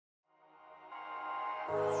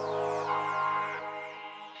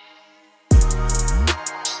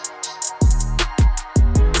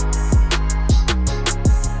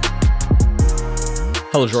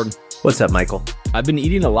Hello, Jordan. What's up, Michael? I've been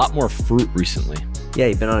eating a lot more fruit recently. Yeah,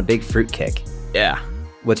 you've been on a big fruit kick. Yeah.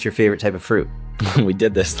 What's your favorite type of fruit? We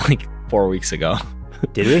did this like 4 weeks ago.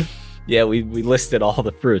 Did we? Yeah, we listed all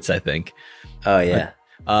the fruits, I think. Oh, yeah.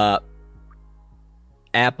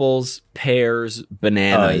 Apples, pears,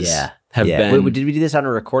 bananas have been... Wait, did we do this on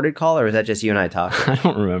a recorded call, or was that just you and I talking? I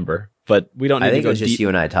don't remember, but we don't need to go I think it was just deep. you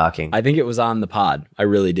and I talking. I think it was on the pod. I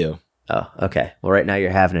really do. Oh, okay. Well, right now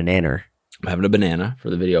you're having an nanner. I'm having a banana for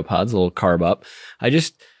the video pods, a little carb up. I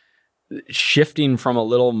just shifting from a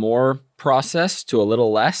little more processed to a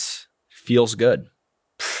little less feels good.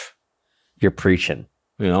 You're preaching.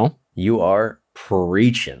 You know? You are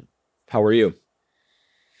preaching. How are you?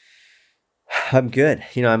 I'm good.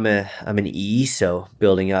 You know, I'm an E, so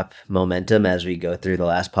building up momentum as we go through the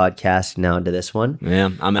last podcast now into this one. Yeah,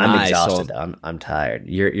 I'm exhausted. So I'm tired.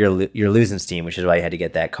 You're losing steam, which is why you had to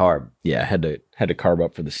get that carb. yeah, had to carb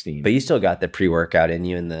up for the steam. But you still got the pre-workout in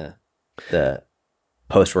you and the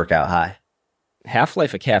post-workout high.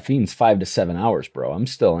 Half-life of caffeine's 5 to 7 hours, bro. I'm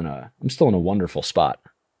still in a wonderful spot.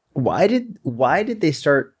 Why did they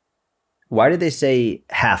say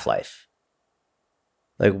half-life?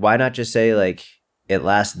 Like, why not just say, like, it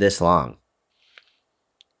lasts this long?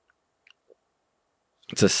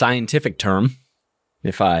 It's a scientific term,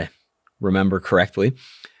 if I remember correctly,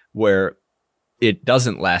 where it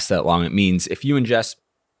doesn't last that long. It means if you ingest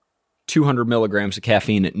 200 milligrams of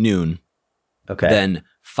caffeine at noon, then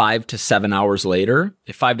 5 to 7 hours later,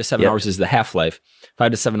 if 5 to 7 hours is the half-life,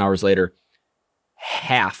 5 to 7 hours later,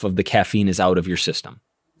 half of the caffeine is out of your system.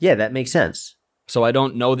 Yeah, that makes sense. So I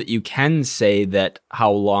don't know that you can say that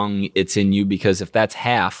how long it's in you, because if that's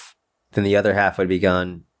half, then the other half would be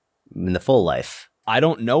gone in the full life. I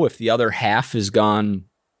don't know if the other half is gone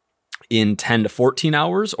in 10 to 14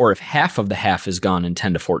 hours or if half of the half is gone in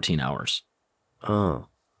 10 to 14 hours. Oh,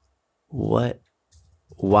 what?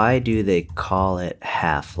 Why do they call it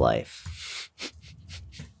half-life?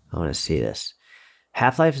 I want to see this.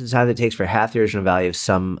 Half-life is the time that it takes for half the original value of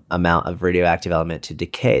some amount of radioactive element to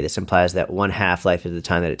decay. This implies that one half-life is the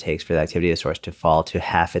time that it takes for the activity of the source to fall to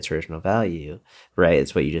half its original value. Right?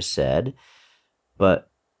 It's what you just said. But,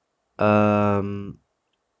 all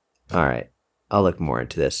right. I'll look more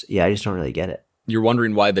into this. Yeah, I just don't really get it. You're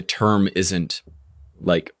wondering why the term isn't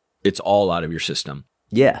like it's all out of your system.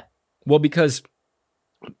 Yeah. Well, because...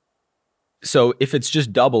 So if it's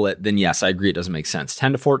just double it, then yes, I agree. It doesn't make sense.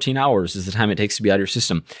 10 to 14 hours is the time it takes to be out of your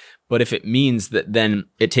system. But if it means that then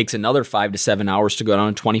it takes another 5 to 7 hours to go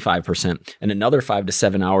down to 25%, and another 5 to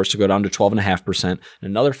 7 hours to go down to 12.5%, and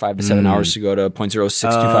another 5 to 7 hours to go to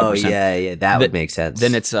 0.0625%. Oh, yeah. That would make sense.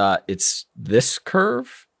 Then it's this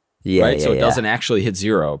curve, yeah, right? Yeah, so it doesn't actually hit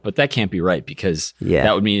zero. But that can't be right, because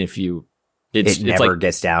that would mean if you... It never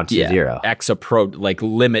gets down to zero. It's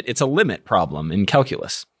a limit problem in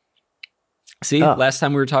calculus. See, last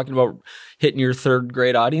time we were talking about hitting your third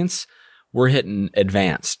grade audience, we're hitting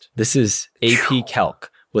advanced. This is AP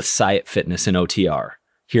Calc with Sciat Fitness and OTR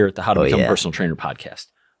here at the How to Become a Personal Trainer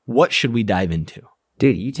podcast. What should we dive into?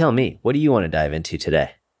 Dude, you tell me. What do you want to dive into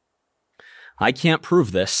today? I can't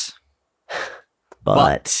prove this,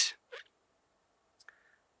 but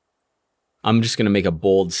I'm just going to make a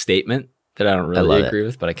bold statement that I don't really agree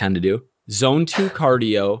with, but I kind of do. Zone 2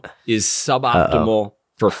 cardio is suboptimal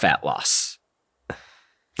for fat loss.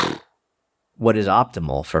 What is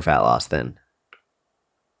optimal for fat loss then?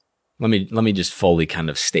 Let me just fully kind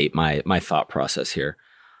of state my thought process here.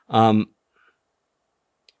 Zone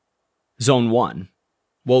 1.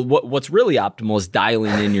 Well, what's really optimal is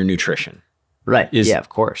dialing in your nutrition. Right. Yeah, of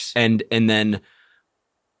course. And then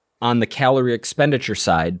on the calorie expenditure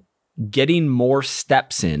side, getting more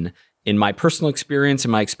steps in my personal experience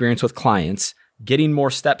and my experience with clients, getting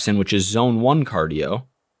more steps in, which is zone 1 cardio,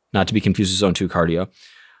 not to be confused with zone 2 cardio,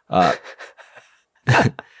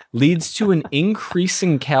 leads to an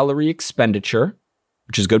increasing calorie expenditure,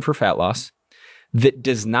 which is good for fat loss, that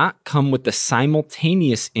does not come with the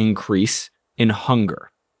simultaneous increase in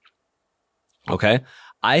hunger. Okay?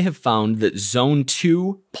 I have found that zone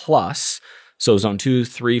 2 plus, so zone 2,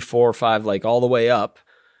 3, 4, 5, like all the way up,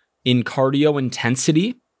 in cardio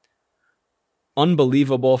intensity,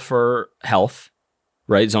 unbelievable for health,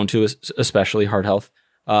 right? Zone 2 is especially heart health.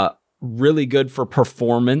 Really good for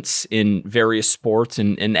performance in various sports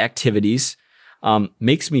and activities.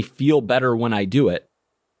 Makes me feel better when I do it.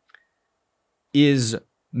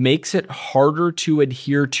 Makes it harder to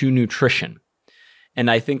adhere to nutrition. And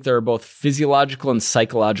I think there are both physiological and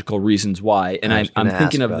psychological reasons why. And I'm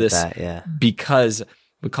thinking of this because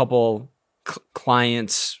a couple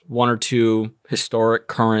clients, one or two historic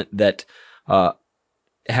current that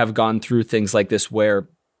have gone through things like this where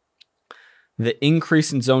the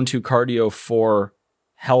increase in zone 2 cardio for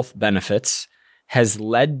health benefits has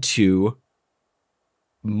led to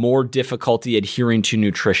more difficulty adhering to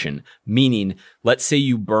nutrition. Meaning, let's say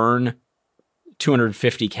you burn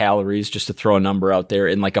 250 calories, just to throw a number out there,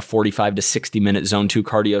 in like a 45 to 60 minute zone 2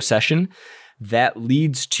 cardio session. That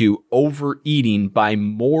leads to overeating by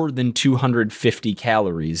more than 250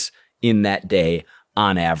 calories in that day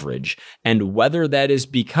on average. And whether that is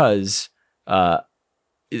because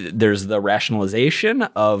there's the rationalization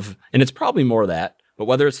of, and it's probably more that, but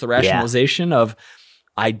whether it's the rationalization of,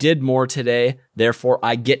 I did more today, therefore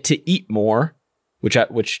I get to eat more, which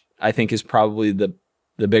I think is probably the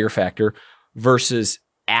bigger factor, versus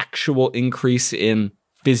actual increase in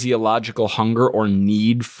physiological hunger or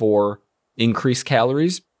need for increased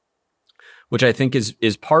calories, which I think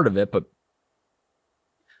is part of it. But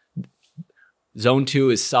zone 2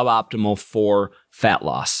 is suboptimal for fat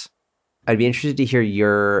loss. I'd be interested to hear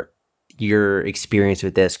your experience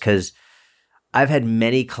with this, because I've had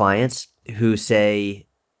many clients who say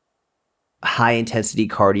high intensity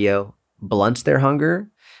cardio blunts their hunger.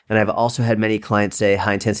 And I've also had many clients say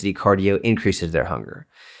high intensity cardio increases their hunger.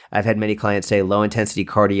 I've had many clients say low intensity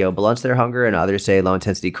cardio blunts their hunger, and others say low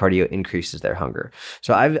intensity cardio increases their hunger.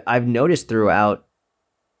 So I've noticed throughout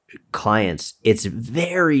clients, it's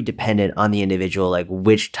very dependent on the individual, like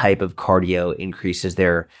which type of cardio increases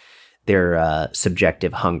their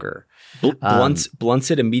subjective hunger.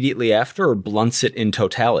 Blunts it immediately after, or blunts it in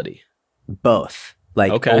totality? Both.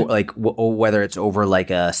 Like, okay. Whether it's over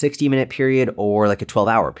like a 60-minute period or like a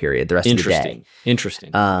 12-hour period, the rest of the day.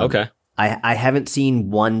 Interesting. Okay. I haven't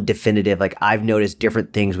seen one definitive, like I've noticed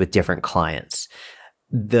different things with different clients.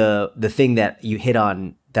 The thing that you hit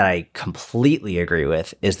on that I completely agree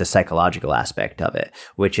with is the psychological aspect of it,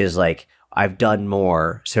 which is like, I've done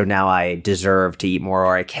more, so now I deserve to eat more,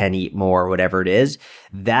 or I can eat more, whatever it is.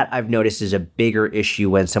 That I've noticed is a bigger issue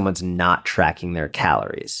when someone's not tracking their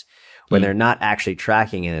calories. When they're not actually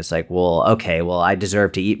tracking, and it's like, well, okay, well, I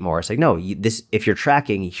deserve to eat more. It's like, no, if you're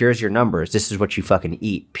tracking, here's your numbers. This is what you fucking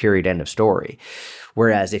eat, period, end of story.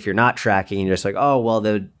 Whereas if you're not tracking, you're just like, oh, well,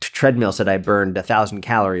 the treadmill said I burned 1,000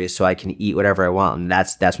 calories, so I can eat whatever I want. And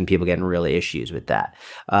that's when people get in really issues with that.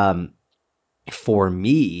 For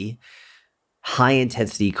me, high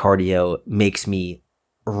intensity cardio makes me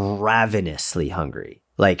ravenously hungry.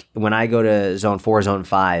 Like when I go to zone 4, zone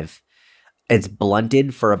 5, it's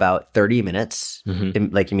blunted for about 30 minutes,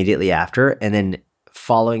 like immediately after. And then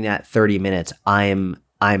following that 30 minutes, I'm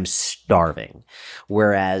starving.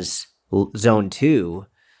 Whereas zone 2,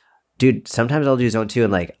 dude, sometimes I'll do zone 2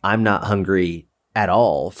 and like, I'm not hungry at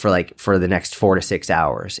all for the next 4 to 6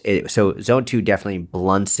 hours. So zone 2 definitely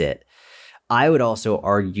blunts it. I would also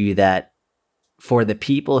argue that for the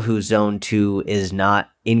people who zone 2 is not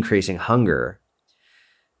increasing hunger,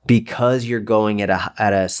 because you're going at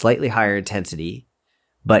a slightly higher intensity,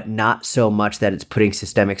 but not so much that it's putting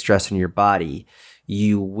systemic stress on your body,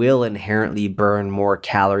 you will inherently burn more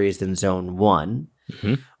calories than zone 1,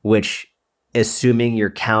 which, assuming you're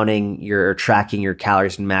tracking your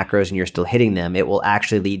calories and macros and you're still hitting them, it will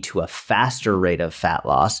actually lead to a faster rate of fat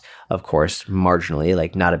loss. Of course, marginally,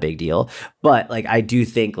 like not a big deal. But like, I do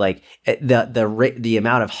think like the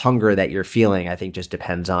amount of hunger that you're feeling, I think just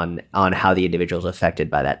depends on how the individual is affected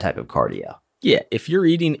by that type of cardio. Yeah. If you're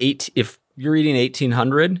eating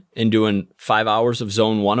 1,800 and doing 5 hours of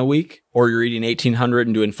zone 1 a week, or you're eating 1,800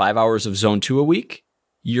 and doing 5 hours of zone 2 a week,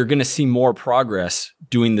 you're going to see more progress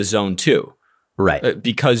doing the zone 2. Right.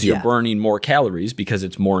 Because you're burning more calories because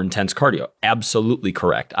it's more intense cardio. Absolutely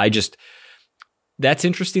correct. That's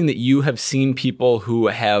interesting that you have seen people who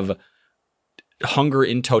have hunger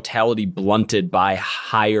in totality blunted by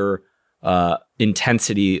higher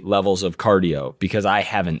intensity levels of cardio, because I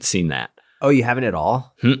haven't seen that. Oh, you haven't at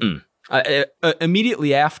all?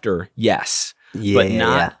 Immediately after, yes. But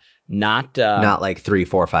not like 3,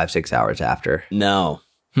 4, 5, 6 hours after. No.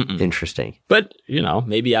 Interesting. But,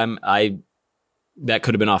 maybe that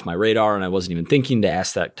could have been off my radar and I wasn't even thinking to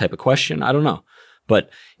ask that type of question. I don't know.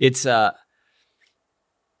 But it's,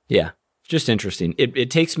 just interesting.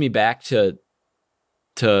 It takes me back to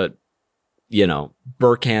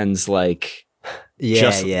Burkhan's like,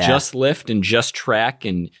 just lift and just track,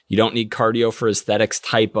 and you don't need cardio for aesthetics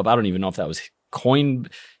type of, I don't even know if that was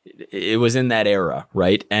coined. It was in that era,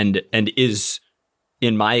 right? And is,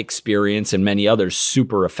 in my experience and many others,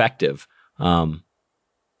 super effective.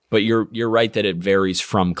 But you're right that it varies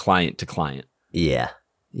from client to client. Yeah.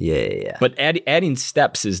 But adding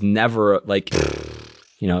steps is never like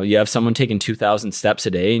You have someone taking 2,000 steps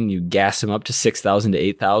a day and you gas them up to 6,000 to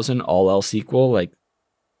 8,000, all else equal, like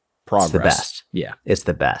progress. It's the best. Yeah. It's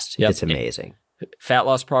the best. Yep. It's amazing. Fat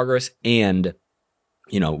loss progress. And,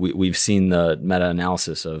 we've seen the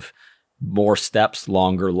meta-analysis of more steps,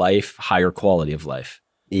 longer life, higher quality of life.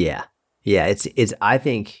 Yeah. Yeah. It's, I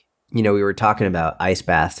think, we were talking about ice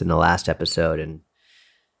baths in the last episode, and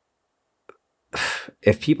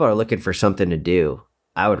if people are looking for something to do,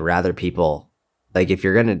 I would rather people, like, if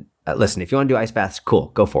you're going to listen, if you want to do ice baths, cool,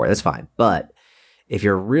 go for it. That's fine. But if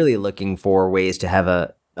you're really looking for ways to have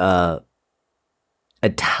a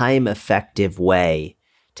time effective way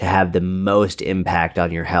to have the most impact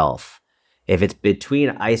on your health, if it's between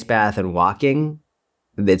ice bath and walking,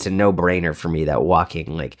 it's a no brainer for me that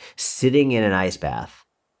walking, like sitting in an ice bath,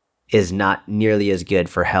 is not nearly as good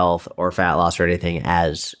for health or fat loss or anything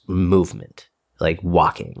as movement, like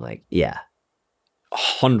walking. Like, yeah.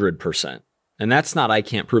 100%. And that's not, I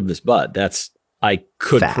can't prove this, but that's, I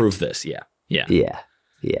could Fact. prove this. Yeah. Yeah. Yeah.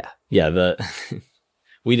 Yeah. Yeah.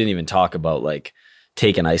 We didn't even talk about like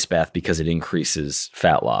take an ice bath because it increases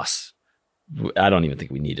fat loss. I don't even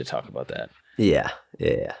think we need to talk about that. Yeah.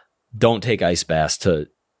 Yeah. Don't take ice baths to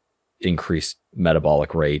increase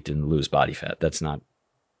metabolic rate and lose body fat. It's not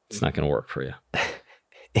going to work for you.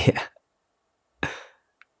 Yeah.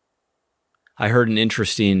 I heard an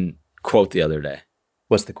interesting quote the other day.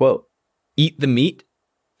 What's the quote? Eat the meat,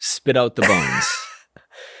 spit out the bones.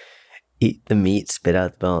 Eat the meat, spit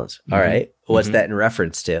out the bones. All right. What's that in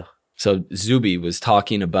reference to? So Zuby was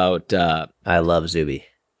talking about... I love Zuby.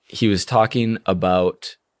 He was talking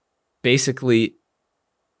about basically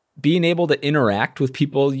being able to interact with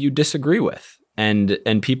people you disagree with. And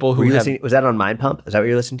people who was that on Mind Pump? Is that what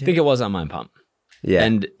you're listening to? I think it was on Mind Pump. Yeah.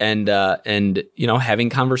 And having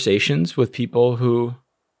conversations with people who,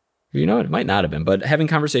 it might not have been, but having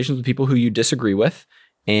conversations with people who you disagree with,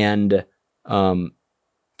 and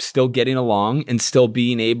still getting along and still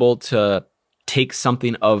being able to take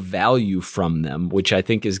something of value from them, which I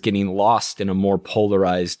think is getting lost in a more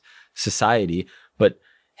polarized society. But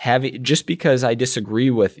just because I disagree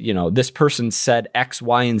with, this person said X,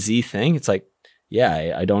 Y, and Z thing, it's like,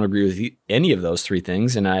 yeah, I don't agree with any of those three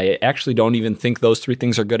things. And I actually don't even think those three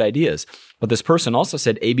things are good ideas. But this person also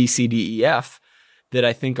said A, B, C, D, E, F that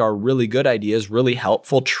I think are really good ideas, really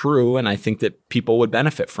helpful, true, and I think that people would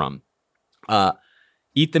benefit from.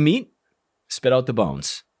 Eat the meat, spit out the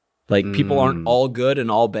bones. Like, people aren't all good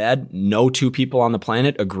and all bad. No two people on the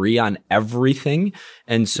planet agree on everything.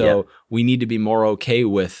 And so we need to be more okay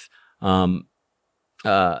with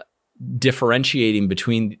differentiating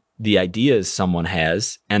between the ideas someone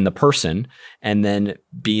has and the person, and then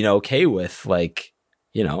being okay with, like,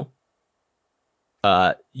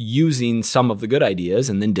 using some of the good ideas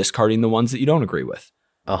and then discarding the ones that you don't agree with.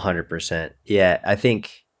 100%. Yeah. I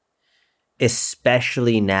think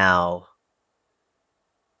especially now,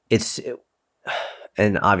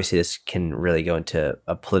 and obviously this can really go into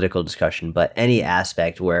a political discussion, but any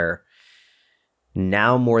aspect where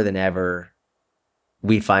now more than ever,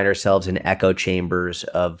 we find ourselves in echo chambers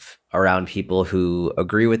around people who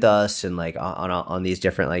agree with us and like on these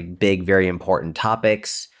different, like, big, very important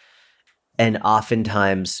topics. And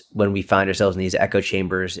oftentimes when we find ourselves in these echo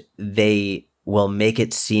chambers, they will make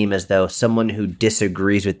it seem as though someone who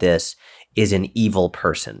disagrees with this is an evil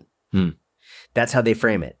person. That's how they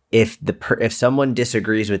frame it. If someone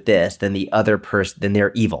disagrees with this, then the other person, then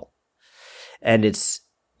they're evil. And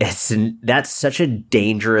that's such a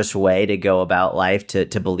dangerous way to go about life,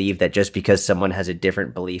 to believe that just because someone has a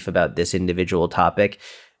different belief about this individual topic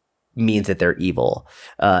means that they're evil.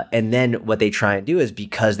 And then what they try and do is,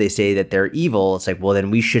 because they say that they're evil, it's like, well,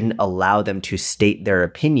 then we shouldn't allow them to state their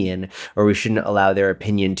opinion, or we shouldn't allow their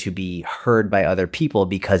opinion to be heard by other people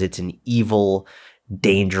because it's an evil,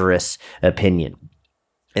 dangerous opinion.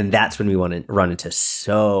 And that's when we want to run into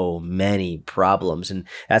so many problems. And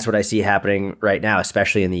that's what I see happening right now,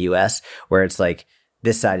 especially in the US, where it's like,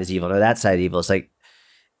 this side is evil, no, that side is evil. It's like,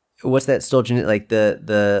 what's that Stolgen, like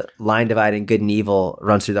the line dividing good and evil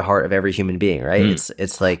runs through the heart of every human being, right?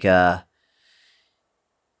 It's like,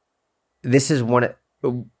 this is one,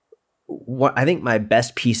 I think my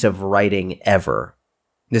best piece of writing ever.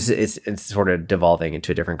 It's sort of devolving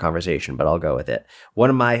into a different conversation, but I'll go with it.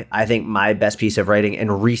 I think my best piece of writing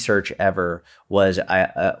and research ever was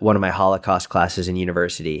one of my Holocaust classes in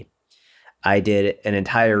university. I did an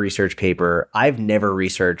entire research paper. I've never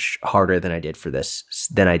researched harder than I did for this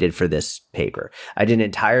paper. I did an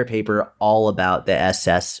entire paper all about the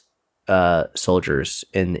SS soldiers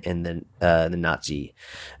in the Nazi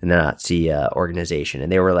organization,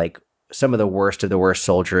 and they were like some of the worst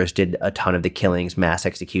soldiers did a ton of the killings, mass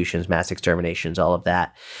executions, mass exterminations, all of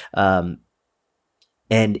that. And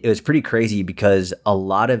it was pretty crazy because a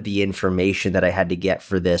lot of the information that I had to get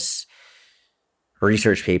for this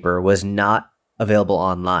research paper was not available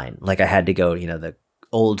online. Like I had to go, the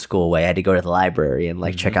old school way. I had to go to the library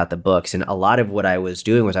and check out the books. And a lot of what I was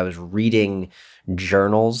doing was I was reading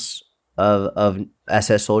journals of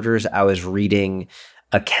SS soldiers. I was reading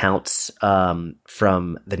accounts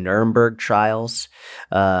from the Nuremberg trials.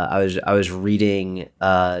 I was reading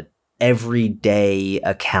everyday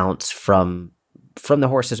accounts from the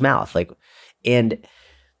horse's mouth. And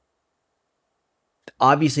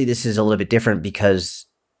obviously this is a little bit different because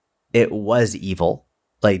it was evil.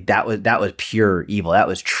 That was pure evil. That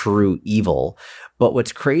was true evil. But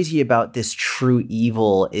what's crazy about this true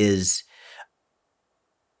evil is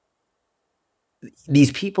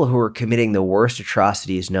these people who were committing the worst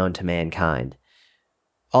atrocities known to mankind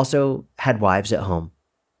also had wives at home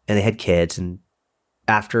and they had kids. And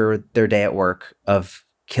after their day at work of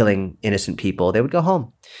killing innocent people, they would go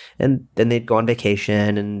home and then they'd go on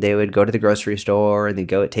vacation and they would go to the grocery store and they'd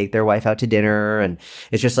go take their wife out to dinner. And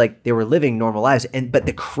it's just like they were living normal lives. But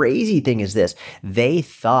the crazy thing is this, they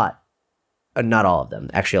thought, not all of them,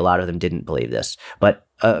 actually a lot of them didn't believe this, but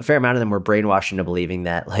a fair amount of them were brainwashed into believing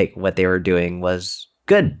that what they were doing was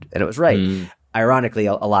good and it was right. Ironically,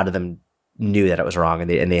 a lot of them knew that it was wrong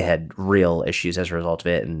and they had real issues as a result of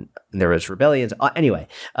it. And there was rebellions. Anyway,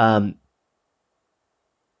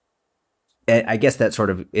 I guess that sort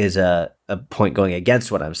of is a point going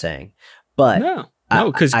against what I'm saying, but no,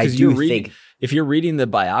 because if you're reading the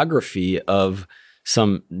biography of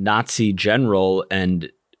some Nazi general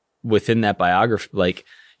and within that biography,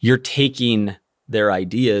 you're taking their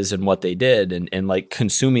ideas and what they did and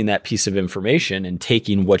consuming that piece of information and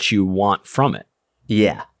taking what you want from it.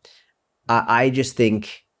 Yeah. I just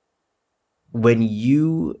think when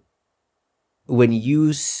you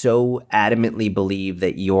so adamantly believe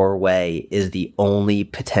that your way is the only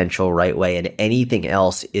potential right way and anything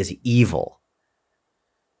else is evil,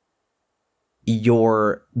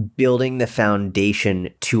 you're building the foundation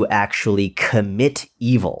to actually commit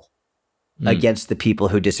evil against the people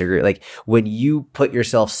who disagree. When you put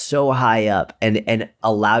yourself so high up and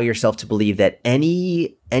allow yourself to believe that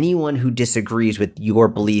anyone who disagrees with your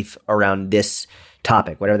belief around this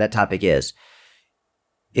topic, whatever that topic is,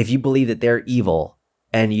 if you believe that they're evil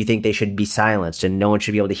and you think they should be silenced and no one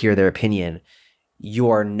should be able to hear their opinion, you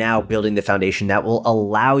are now building the foundation that will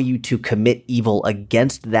allow you to commit evil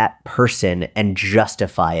against that person and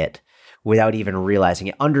justify it without even realizing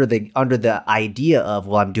it under the idea of,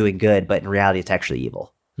 well, I'm doing good, but in reality, it's actually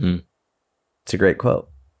evil. It's a great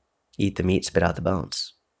quote. Eat the meat, spit out the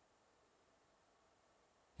bones.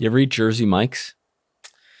 You ever eat Jersey Mike's?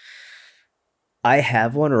 I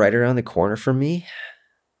have one right around the corner from me.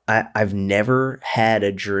 I've never had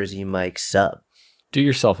a Jersey Mike's sub. Do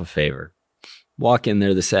yourself a favor. Walk in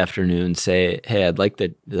there this afternoon, say, hey, I'd like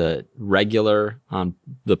the regular on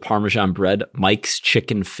the Parmesan bread, Mike's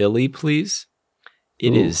Chicken Philly, please.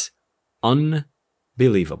 It is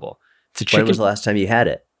unbelievable. It's a chicken. When was the last time you had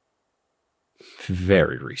it?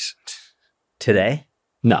 Very recent. Today?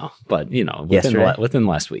 No, but within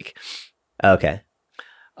last week. Okay.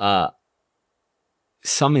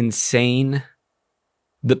 Some insane.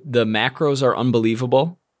 The macros are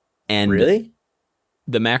unbelievable, and really,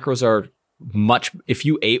 the macros are much. If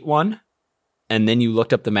you ate one and then you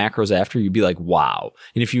looked up the macros after, you'd be like, wow.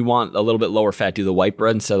 And if you want a little bit lower fat, do the white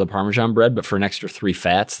bread instead of the Parmesan bread, but for an extra 3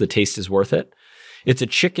 fats, the taste is worth it. It's a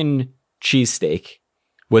chicken cheesesteak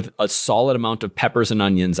with a solid amount of peppers and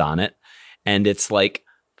onions on it. And it's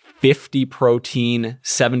 50 protein,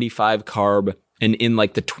 75 carb, and in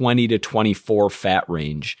the 20 to 24 fat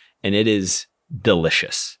range. And it is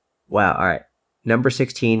delicious. Wow. All right. Number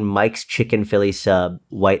 16, Mike's Chicken Philly Sub,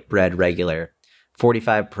 white bread regular,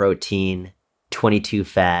 45 protein, 22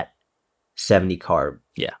 fat, 70 carb.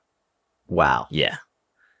 Yeah. Wow. Yeah.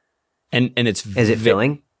 And it's... Is it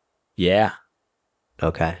filling? Yeah.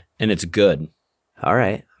 Okay. And it's good. All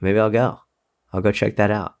right. Maybe I'll go check that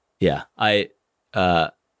out. Yeah. Avi,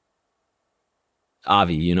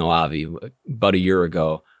 Avi, about a year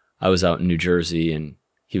ago, I was out in New Jersey and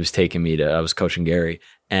he was taking me I was coaching Gary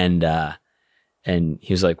and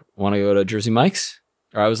he was like, want to go to Jersey Mike's?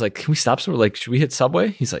 Or I was like, can we stop somewhere? Should we hit Subway?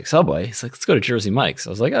 He's like, Subway? He's like, let's go to Jersey Mike's. I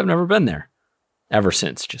was like, I've never been there. Ever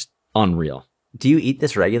since. Just unreal. Do you eat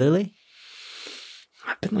this regularly?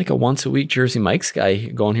 I've been a once a week Jersey Mike's guy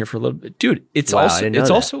going here for a little bit. Dude, it's wow, also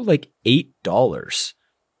 $8.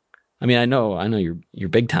 I mean, I know you're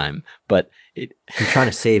big time, but I'm trying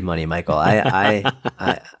to save money, Michael. I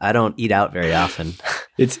don't eat out very often.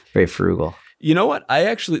 It's very frugal. You know what?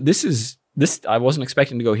 I wasn't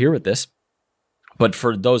expecting to go here with this, but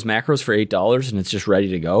for those macros for $8 and it's just ready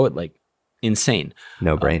to go, like insane.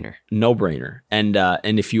 No brainer. No brainer. And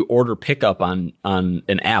if you order pickup on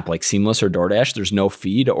an app like Seamless or DoorDash, there's no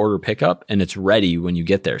fee to order pickup and it's ready when you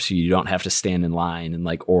get there. So you don't have to stand in line and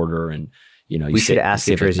like order and we should ask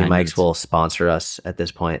if Jersey Mike's will sponsor us at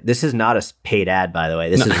this point. This is not a paid ad, by the way.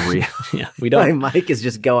 This is real. Yeah, we don't. Mike is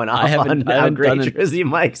just going off on how great Jersey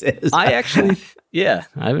Mike's is. I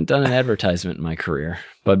haven't done an advertisement in my career,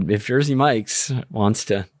 but if Jersey Mike's wants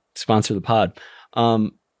to sponsor the pod,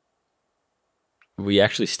 we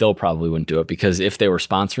actually still probably wouldn't do it because if they were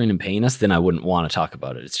sponsoring and paying us, then I wouldn't want to talk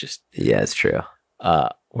about it. It's just it's true.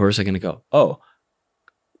 Where's it going to go? Oh,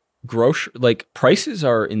 prices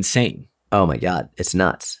are insane. Oh my God, it's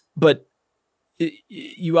nuts. But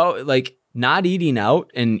not eating out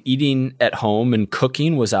and eating at home and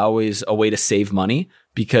cooking was always a way to save money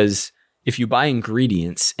because if you buy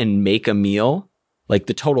ingredients and make a meal, like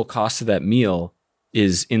the total cost of that meal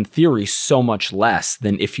is in theory so much less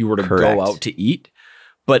than if you were to go out to eat.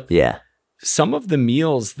 But some of the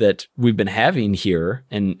meals that we've been having here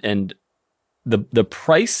and the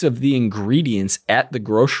price of the ingredients at the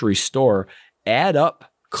grocery store add up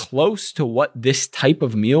close to what this type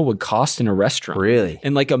of meal would cost in a restaurant. Really?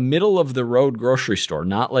 In like a middle of the road grocery store,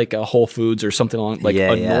 not like a Whole Foods or something along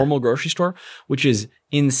normal grocery store, which is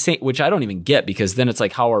insane, which I don't even get because then it's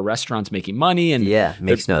like how are restaurants making money? And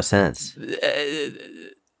makes no sense.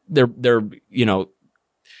 They're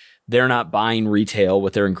not buying retail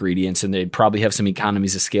with their ingredients and they probably have some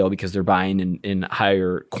economies of scale because they're buying in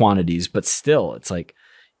higher quantities. But still, it's like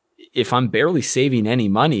if I'm barely saving any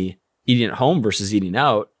money eating at home versus eating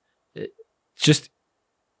out,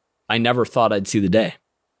 I never thought I'd see the day.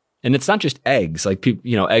 And it's not just eggs. Like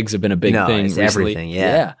people, eggs have been a big thing it's recently. Everything.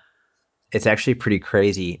 Yeah. It's actually pretty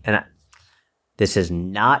crazy. And this is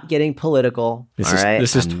not getting political.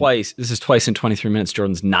 This is twice in 23 minutes.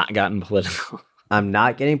 Jordan's not gotten political. I'm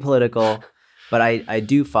not getting political, but I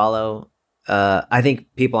do follow. I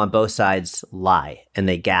think people on both sides lie and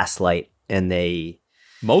they gaslight and they.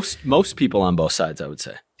 Most people on both sides, I would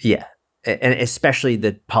say. Yeah. And especially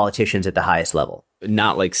the politicians at the highest level.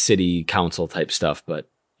 Not like city council type stuff, but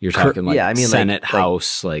you're talking Senate,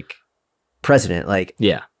 House, like president.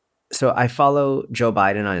 Yeah. So I follow Joe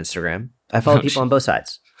Biden on Instagram. I follow people on both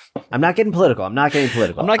sides. I'm not getting political. I'm just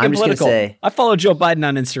going to say. I follow Joe Biden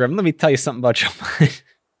on Instagram. Let me tell you something about Joe Biden.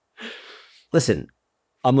 Listen.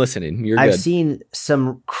 I'm listening. You're I've good. seen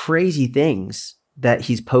some crazy things that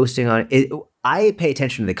he's posting on it. I pay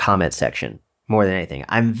attention to the comment section more than anything.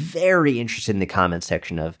 I'm very interested in the comment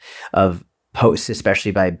section of posts,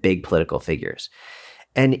 especially by big political figures.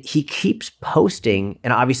 And he keeps posting,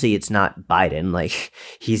 and obviously it's not Biden, like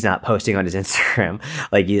he's not posting on his Instagram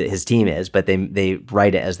like his team is, but they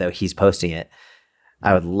write it as though he's posting it.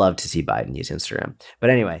 I would love to see Biden use Instagram. But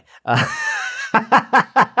anyway,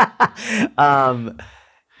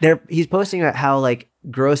 he's posting about how like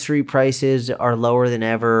grocery prices are lower than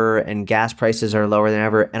ever and gas prices are lower than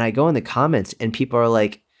ever. And I go in the comments and people are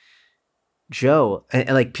like, Joe, and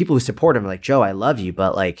like people who support him are like, Joe, I love you,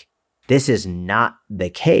 but like, this is not the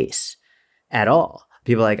case at all.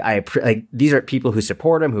 People like these are people who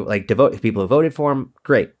support him, who like people who voted for him.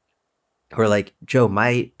 Great. Who are like, Joe,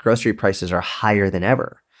 my grocery prices are higher than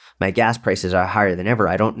ever. My gas prices are higher than ever.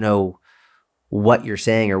 I don't know what you're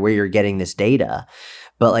saying or where you're getting this data,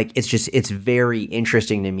 but like, it's very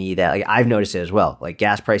interesting to me that like I've noticed it as well. Like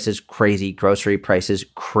gas prices, crazy, grocery prices,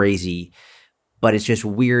 crazy, but it's just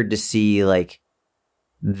weird to see like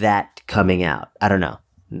that coming out. I don't know.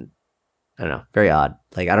 Very odd.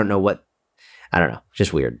 Like, I don't know.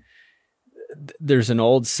 Just weird. There's an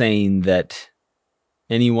old saying that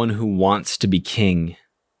anyone who wants to be king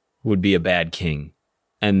would be a bad king.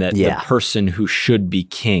 And that the person who should be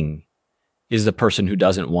king is the person who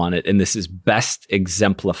doesn't want it. And this is best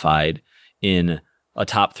exemplified in a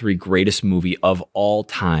top 3 greatest movie of all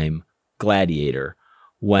time, Gladiator.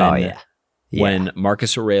 When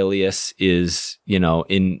Marcus Aurelius is,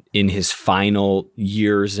 in his final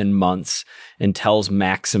years and months and tells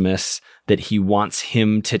Maximus that he wants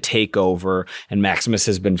him to take over. And Maximus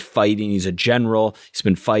has been fighting. He's a general. He's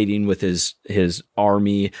been fighting with his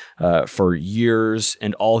army for years.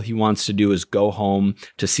 And all he wants to do is go home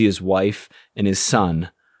to see his wife and his son.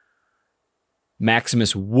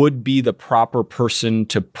 Maximus would be the proper person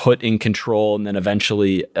to put in control and then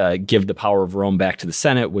eventually give the power of Rome back to the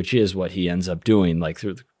Senate, which is what he ends up doing, like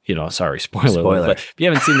through sorry, spoiler alert, but if you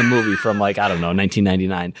haven't seen the movie from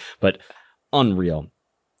 1999, but unreal.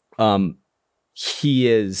 He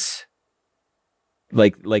is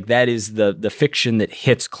like that is the fiction that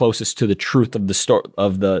hits closest to the truth of the story,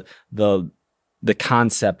 of the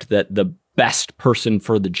concept that the best person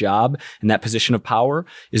for the job in that position of power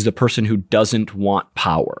is the person who doesn't want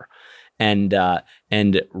power. And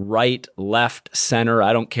right, left, center,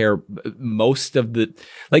 I don't care. Most of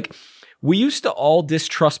we used to all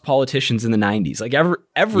distrust politicians in the 90s.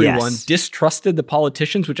 Everyone distrusted the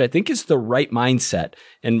politicians, which I think is the right mindset.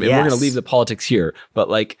 And we're going to leave the politics here.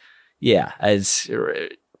 But I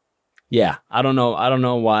don't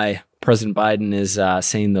know why President Biden is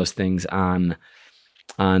saying those things on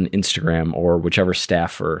Instagram or whichever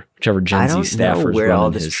staffer, whichever Gen Z staffers. I don't know where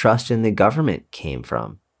all this trust in the government came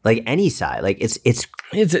from. Any side, it's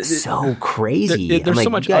so crazy. There's so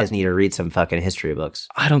much. You guys need to read some fucking history books.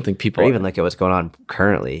 I don't think people, or even look at what's going on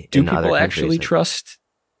currently. Do people actually trust?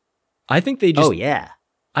 I think they just. Oh yeah.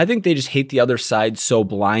 I think they just hate the other side so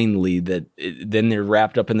blindly that then they're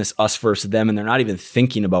wrapped up in this us versus them, and they're not even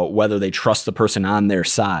thinking about whether they trust the person on their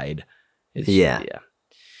side. Yeah.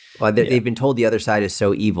 Well, they've been told the other side is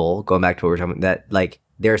so evil. Going back to what we were talking about, that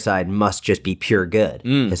their side must just be pure good.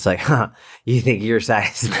 It's you think your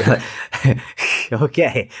side is good?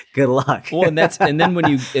 Okay, good luck. Well, and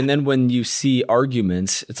then when you see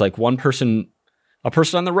arguments, it's like a person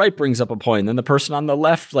on the right brings up a point, and then the person on the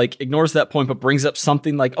left ignores that point but brings up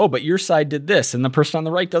something like, oh, but your side did this, and the person on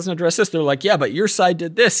the right doesn't address this. They're like, yeah, but your side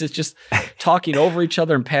did this. It's just talking over each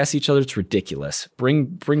other and past each other. It's ridiculous. Bring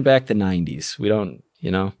back the 90s. We don't,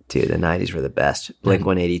 Dude, the 90s were the best.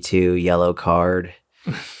 Blink-182, Yellow Card.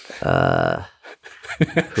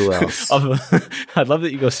 Who else? I love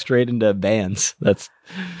that you go straight into bands. That's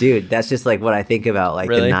just what I think about,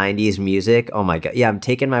 really? The 90s music. Oh my God. Yeah, I'm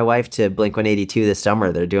taking my wife to Blink-182 this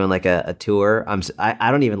summer. They're doing a tour. I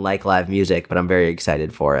don't even like live music, but I'm very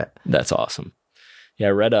excited for it. That's awesome. Yeah,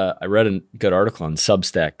 I read a good article on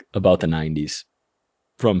Substack about the 90s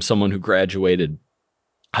from someone who graduated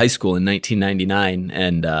high school in 1999,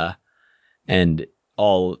 and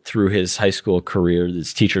all through his high school career,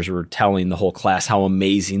 his teachers were telling the whole class how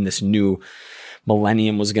amazing this new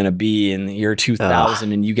millennium was going to be in the year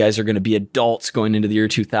 2000, and you guys are going to be adults going into the year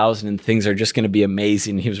 2000, and things are just going to be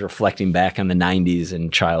amazing. He was reflecting back on the 90s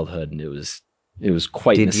and childhood, and it was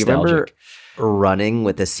quite nostalgic. Do you remember running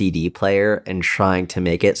with a CD player and trying to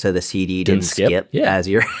make it so the CD didn't skip as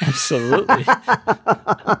you're absolutely.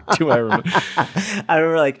 Do I remember? I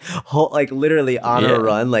remember literally on a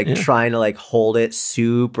run, trying to hold it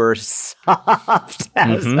super soft.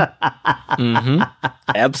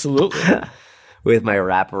 Absolutely. With my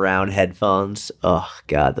wraparound headphones. Oh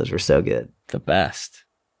God, those were so good. The best.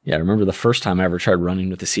 Yeah, I remember the first time I ever tried running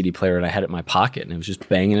with a CD player, and I had it in my pocket, and it was just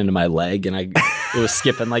banging into my leg, and it was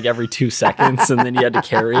skipping every 2 seconds, and then you had to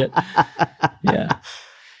carry it. Yeah.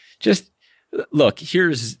 Just look,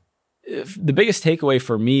 here's the biggest takeaway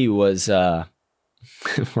for me was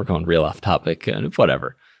we're going real off topic,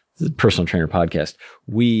 whatever. This is a personal trainer podcast.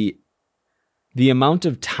 The amount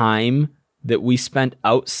of time that we spent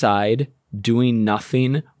outside doing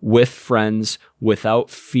nothing with friends without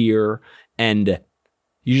fear, and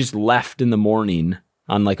you just left in the morning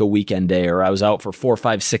on a weekend day, or I was out for 4,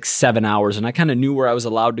 5, 6, 7 hours, and I kind of knew where I was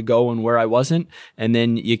allowed to go and where I wasn't. And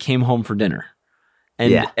then you came home for dinner,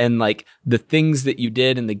 and the things that you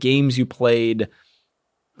did and the games you played.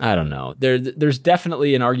 I don't know. There's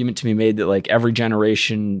definitely an argument to be made that every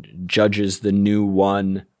generation judges the new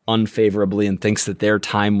one unfavorably and thinks that their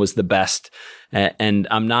time was the best. And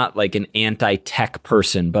I'm not an anti-tech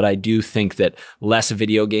person, but I do think that less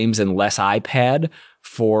video games and less iPad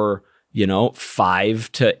for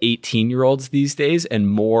 5 to 18-year-olds these days, and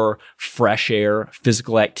more fresh air,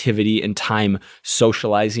 physical activity, and time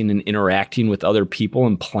socializing and interacting with other people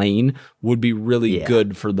and playing would be really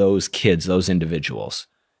good for those kids, those individuals,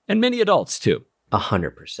 and many adults too.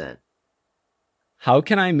 100%. How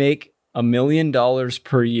can I make $1 million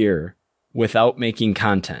per year without making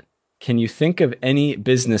content? Can you think of any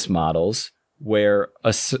business models where a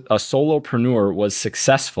solopreneur was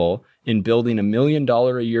successful in building $1 million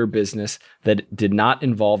a year business that did not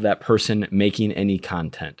involve that person making any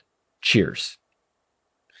content? Cheers.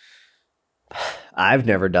 I've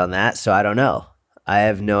never done that, so I don't know. I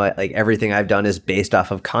have no, everything I've done is based off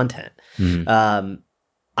of content. Mm-hmm.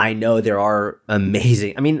 I know there are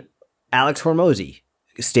amazing, Alex Hormozy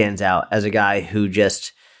stands out as a guy who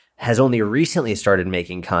just has only recently started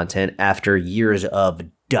making content after years of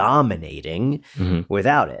dominating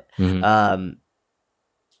without it. Mm-hmm.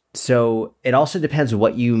 So it also depends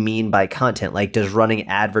what you mean by content. Like, does running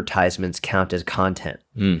advertisements count as content?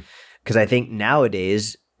 Because I think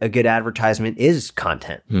nowadays a good advertisement is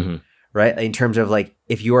content, right? In terms of like,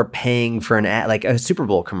 if you are paying for an ad, like a Super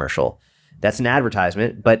Bowl commercial, that's an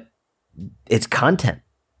advertisement, but it's content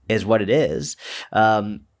is what it is.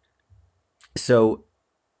 So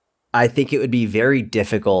I think it would be very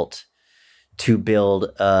difficult to build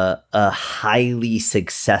a highly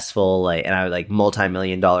successful, like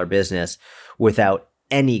multi-million-dollar business without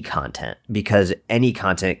any content, because any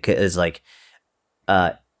content is like,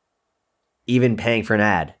 even paying for an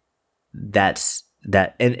ad, that's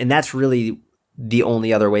really the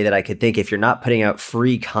only other way that I could think. If you're not putting out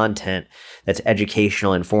free content that's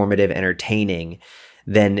educational, informative, entertaining,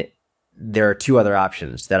 then there are two other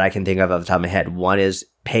options that I can think of off the top of my head. One is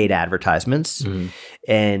paid advertisements,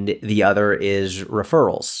 and the other is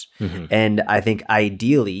referrals. And I think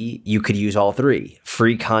ideally you could use all three: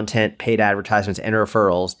 free content, paid advertisements, and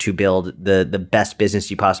referrals to build the best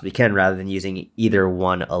business you possibly can, rather than using either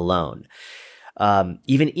one alone.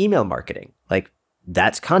 Even email marketing, like,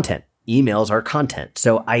 that's content. Emails are content.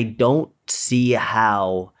 So I don't see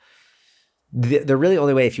how the really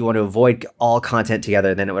only way, if you want to avoid all content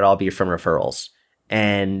together, then it would all be from referrals.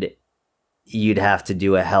 And you'd have to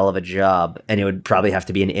do a hell of a job, and it would probably have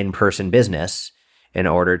to be an in-person business in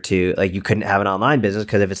order to, like, you couldn't have an online business,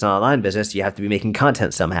 because if it's an online business, you have to be making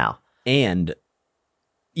content somehow. And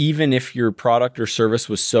even if your product or service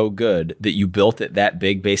was so good that you built it that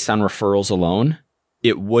big based on referrals alone,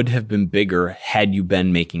 it would have been bigger had you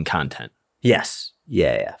been making content. Yes.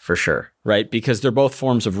 Yeah, for sure. Right? Because they're both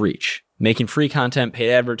forms of reach. Making free content,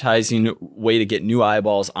 paid advertising, way to get new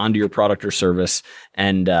eyeballs onto your product or service,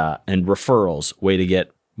 and referrals, way to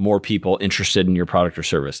get more people interested in your product or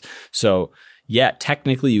service. So yeah,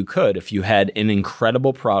 technically you could, if you had an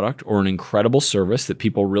incredible product or an incredible service that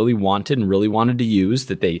people really wanted to use,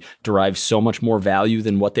 that they derived so much more value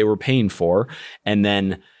than what they were paying for, and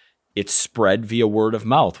then it's spread via word of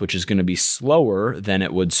mouth, which is going to be slower than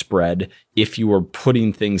it would spread if you were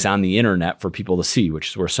putting things on the internet for people to see,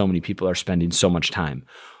 which is where so many people are spending so much time.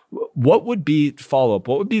 What would be, follow-up,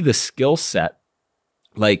 what would be the skill set?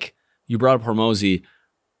 Like, you brought up Hormozi.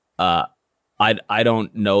 I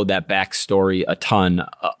don't know that backstory a ton,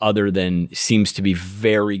 other than seems to be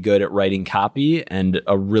very good at writing copy and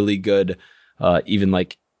a really good, even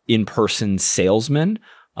like in-person salesman.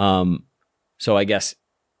 So I guess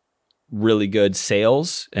really good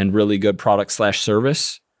sales and really good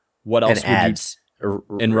product/service. What else? And ads.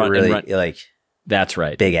 And run, really, and run. like, that's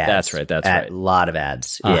right. Big ads. That's right. That's right. A lot of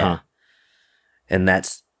ads. Yeah. And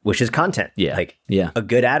which is content. Yeah. Like, yeah. A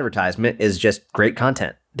good advertisement is just great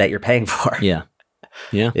content that you're paying for. Yeah.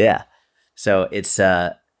 Yeah. Yeah. So it's,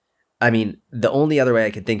 I mean, the only other way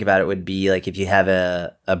I could think about it would be like if you have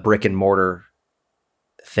a brick and mortar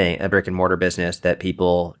business that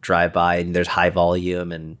people drive by and there's high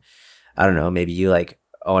volume, and I don't know, maybe you like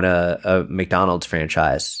own a McDonald's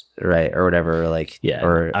franchise, right? Or whatever, like, yeah,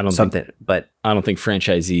 or I don't something. But I don't think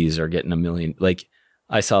franchisees are getting $1 million. Like,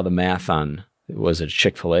 I saw the math on, was it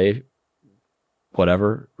Chick-fil-A,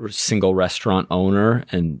 whatever, single restaurant owner,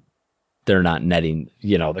 and they're not netting,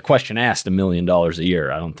 the question asked $1 million a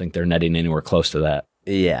year. I don't think they're netting anywhere close to that.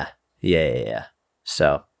 Yeah.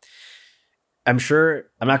 So I'm sure,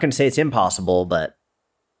 I'm not going to say it's impossible, but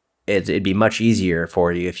it'd be much easier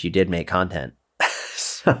for you if you did make content.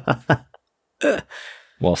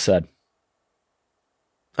 Well said.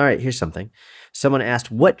 All right, here's something. Someone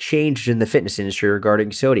asked, what changed in the fitness industry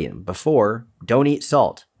regarding sodium? Before, don't eat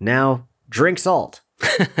salt. Now, drink salt.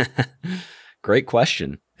 Great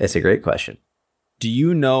question. It's a great question. Do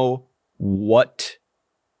you know what,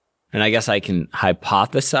 and I guess I can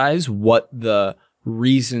hypothesize what the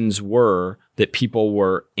reasons were that people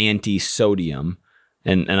were anti-sodium,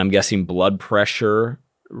 and I'm guessing blood pressure,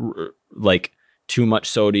 like too much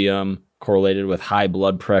sodium correlated with high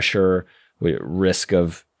blood pressure, risk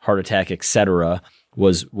of heart attack, etc.,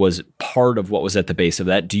 was part of what was at the base of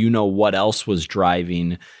that. Do you know what else was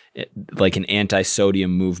driving like an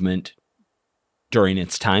anti-sodium movement during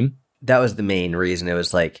its time? That was the main reason. It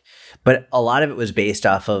was like, but a lot of it was based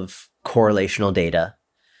off of correlational data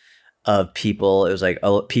of people. It was like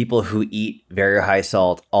people who eat very high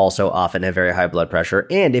salt also often have very high blood pressure.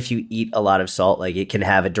 And if you eat a lot of salt, like, it can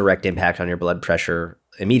have a direct impact on your blood pressure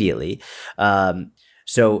immediately.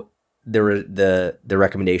 So the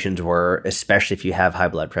recommendations were, especially if you have high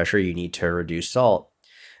blood pressure, you need to reduce salt.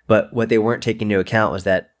 But what they weren't taking into account was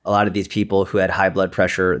that a lot of these people who had high blood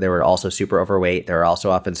pressure, they were also super overweight. They were also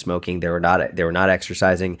often smoking. They were not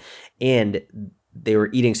exercising. And they were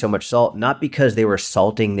eating so much salt, not because they were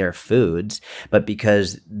salting their foods, but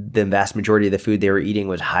because the vast majority of the food they were eating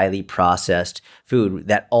was highly processed food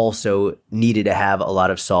that also needed to have a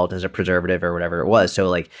lot of salt as a preservative or whatever it was. So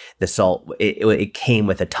like the salt, it came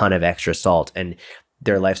with a ton of extra salt, and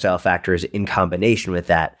their lifestyle factors in combination with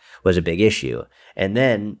that was a big issue. And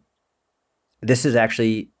then this is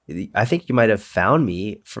actually, I think you might have found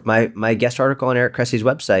me for my guest article on Eric Cressy's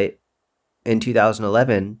website in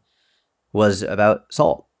 2011 was about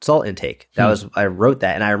salt intake. That was, I wrote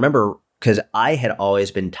that. And I remember because I had always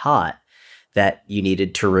been taught that you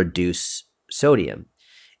needed to reduce sodium.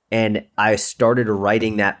 And I started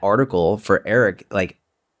writing that article for Eric, like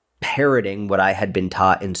parroting what I had been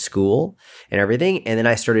taught in school and everything. And then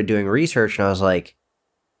I started doing research and I was like,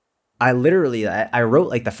 I wrote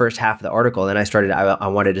like the first half of the article, and then I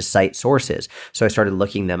wanted to cite sources. So I started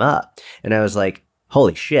looking them up, and I was like,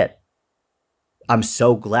 holy shit. I'm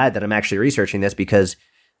so glad that I'm actually researching this, because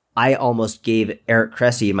I almost gave Eric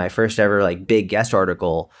Cressy, my first ever like big guest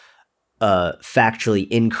article, a factually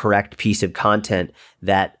incorrect piece of content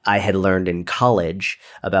that I had learned in college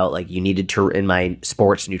about, like, you needed to, in my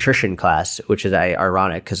sports nutrition class, which is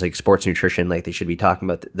ironic because like sports nutrition, like they should be talking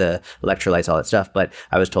about the electrolytes, all that stuff. But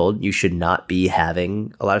I was told you should not be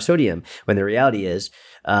having a lot of sodium, when the reality is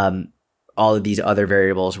all of these other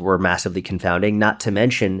variables were massively confounding, not to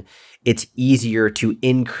mention it's easier to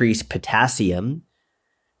increase potassium,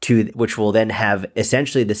 which will then have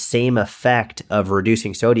essentially the same effect of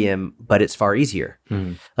reducing sodium, but it's far easier.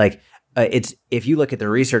 Mm-hmm. Like if you look at the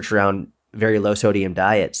research around very low sodium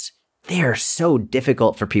diets, they are so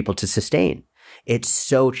difficult for people to sustain. It's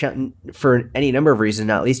so for any number of reasons,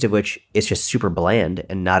 not least of which it's just super bland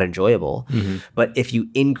and not enjoyable. Mm-hmm. But if you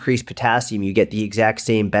increase potassium, you get the exact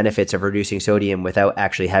same benefits of reducing sodium without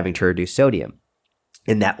actually having to reduce sodium.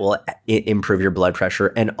 And that will improve your blood pressure.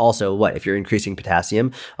 And also, if you're increasing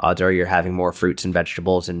potassium, odds are you're having more fruits and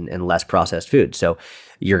vegetables and less processed food. So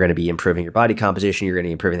you're going to be improving your body composition. You're going to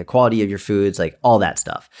be improving the quality of your foods, like all that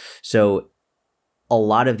stuff. So a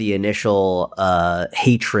lot of the initial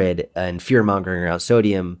hatred and fear mongering around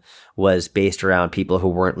sodium was based around people who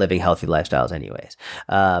weren't living healthy lifestyles anyways.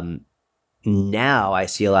 Now I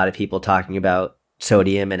see a lot of people talking about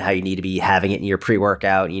sodium and how you need to be having it in your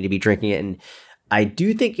pre-workout, you need to be drinking it. And I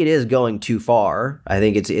do think it is going too far. I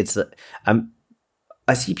think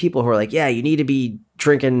I see people who are like, yeah, you need to be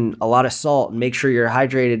drinking a lot of salt and make sure you're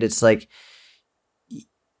hydrated. It's like,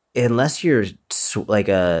 unless you're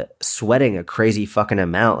sweating a crazy fucking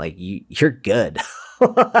amount, like you're good.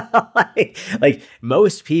 like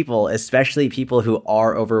most people, especially people who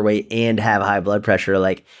are overweight and have high blood pressure,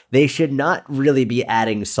 like they should not really be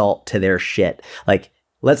adding salt to their shit. Like,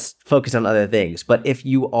 let's focus on other things. But if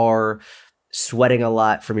you are sweating a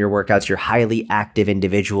lot from your workouts, you're a highly active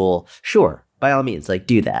individual, sure, by all means, like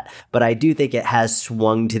do that. But I do think it has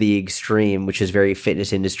swung to the extreme, which is very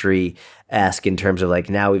fitness industry-esque in terms of like,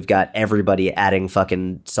 now we've got everybody adding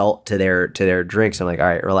fucking salt to their drinks. I'm like, all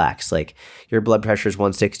right, relax. Like, your blood pressure is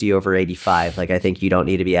 160 over 85. Like, I think you don't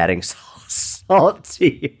need to be adding salt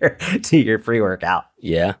to your pre-workout.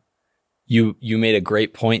 Yeah. You made a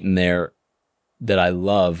great point in there that I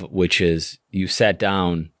love, which is you sat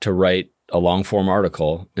down to write a long form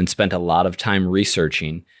article and spent a lot of time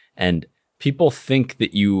researching. And people think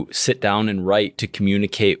that you sit down and write to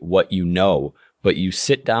communicate what you know, but you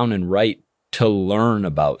sit down and write to learn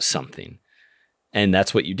about something. And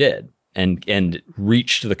that's what you did, and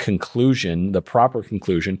reached the conclusion, the proper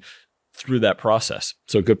conclusion, through that process.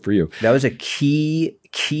 So good for you. That was a key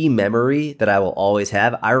memory that I will always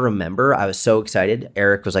have. I remember I was so excited.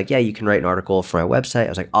 Eric was like, yeah, you can write an article for my website. I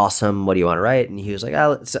was like, awesome. What do you want to write? And he was like,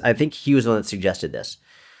 I think he was the one that suggested this.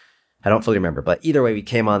 I don't fully remember, but either way, we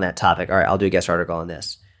came on that topic. All right, I'll do a guest article on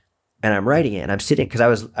this. And I'm writing it, and I'm sitting, because I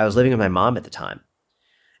was living with my mom at the time.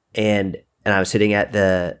 And I was sitting at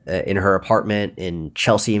in her apartment in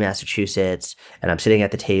Chelsea, Massachusetts, and I'm sitting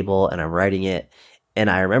at the table and I'm writing it. And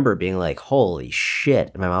I remember being like, holy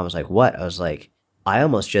shit. And my mom was like, what? I was like, I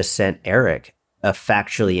almost just sent Eric a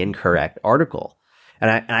factually incorrect article. And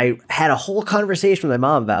I had a whole conversation with my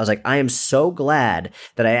mom about it. I was like, I am so glad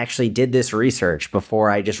that I actually did this research before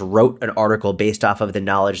I just wrote an article based off of the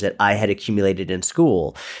knowledge that I had accumulated in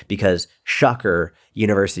school, because shocker,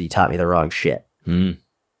 university taught me the wrong shit. Mm.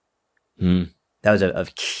 Mm. That was a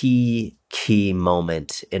key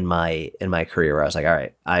moment in my career where I was like, all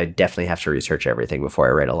right, I definitely have to research everything before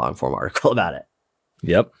I write a long form article about it.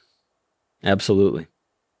 Yep. Absolutely.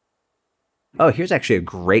 Oh, here's actually a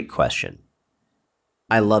great question.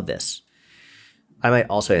 I love this. I might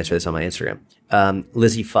also answer this on my Instagram.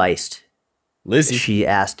 Lizzie Feist. Lizzie. She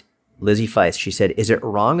asked, Lizzie Feist, she said, is it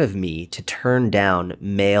wrong of me to turn down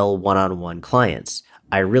male one-on-one clients?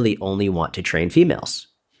 I really only want to train females.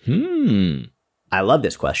 I love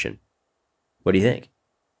this question. What do you think?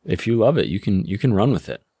 If you love it, you can run with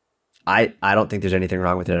it. I don't think there's anything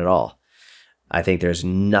wrong with it at all. I think there's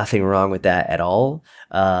nothing wrong with that at all.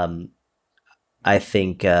 I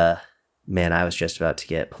think, man, I was just about to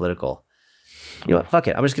get political. You know what? Fuck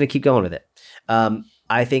it. I'm just going to keep going with it.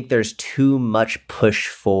 I think there's too much push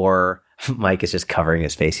for, Mike is just covering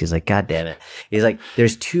his face. He's like, God damn it. He's like,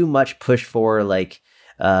 there's too much push for like,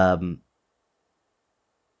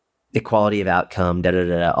 equality of outcome,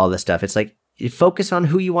 all this stuff. It's like, you focus on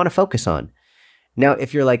who you want to focus on. Now,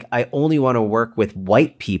 if you're like, I only want to work with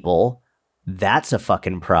white people, that's a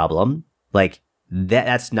fucking problem. Like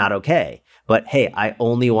that's not okay. But hey, I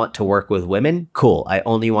only want to work with women. Cool. I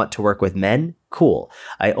only want to work with men. Cool.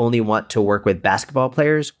 I only want to work with basketball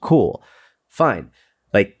players. Cool. Fine.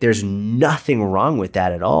 Like there's nothing wrong with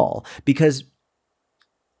that at all, because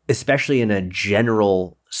especially in a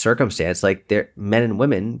general circumstance, like men and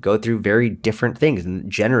women go through very different things,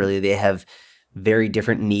 and generally they have very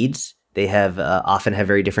different needs. They have often have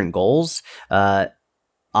very different goals.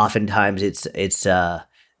 Oftentimes it's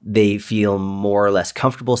they feel more or less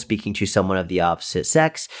comfortable speaking to someone of the opposite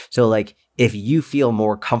sex. So like if you feel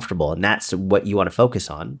more comfortable and that's what you want to focus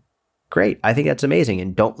on, great. I think that's amazing.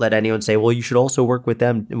 And don't let anyone say, well, you should also work with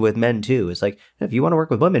men too. It's like, if you want to work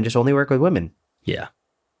with women, just only work with women. Yeah.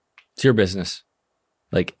 It's your business.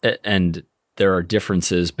 Like, and there are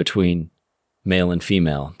differences between male and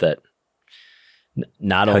female that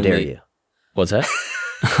not only. How dare you? What's that?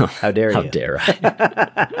 How dare you? How dare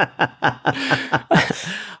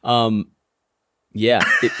I? Yeah,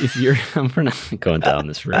 if you're, we're not going down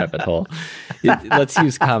this rabbit hole. Let's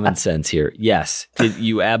use common sense here. Yes,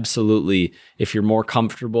 you absolutely, if you're more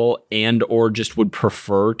comfortable and or just would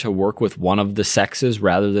prefer to work with one of the sexes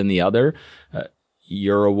rather than the other,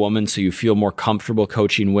 you're a woman, so you feel more comfortable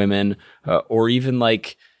coaching women, or even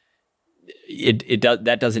like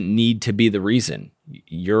that doesn't need to be the reason.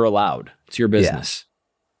 You're allowed. It's your business.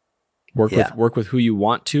 Yeah. Work with who you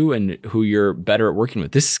want to and who you're better at working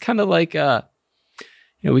with. This is kind of like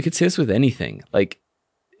we could say this with anything. Like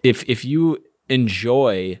if you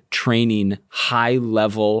enjoy training high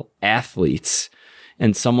level athletes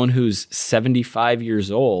and someone who's 75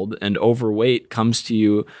 years old and overweight comes to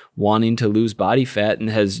you wanting to lose body fat and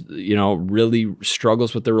has, really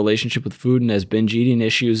struggles with their relationship with food and has binge eating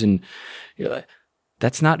issues, and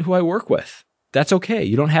that's not who I work with. That's okay.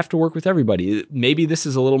 You don't have to work with everybody. Maybe this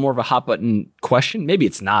is a little more of a hot button question. Maybe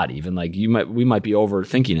it's not even. Like we might be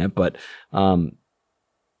overthinking it, but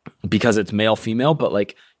because it's male, female, but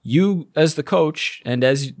like you as the coach and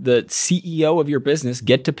as the CEO of your business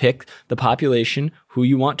get to pick the population who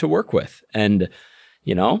you want to work with. And,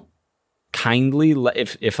 kindly,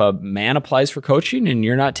 if a man applies for coaching and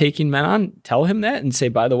you're not taking men on, tell him that and say,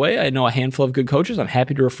 by the way, I know a handful of good coaches. I'm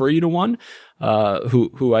happy to refer you to one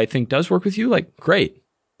who I think does work with you. Like, great.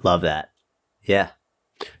 Love that. Yeah.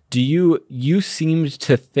 Do you seemed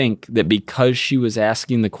to think that because she was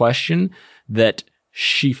asking the question that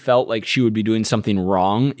she felt like she would be doing something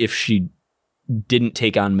wrong if she didn't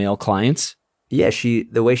take on male clients? Yeah,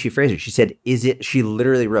 the way she phrased it, she said, she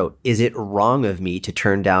literally wrote, is it wrong of me to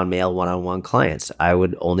turn down male one-on-one clients? I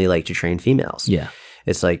would only like to train females. Yeah.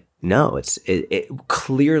 It's like, no, it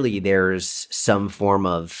clearly there's some form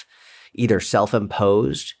of either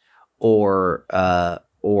self-imposed or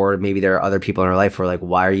maybe there are other people in her life who are like,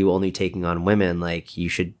 why are you only taking on women? Like you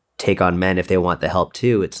should take on men if they want the help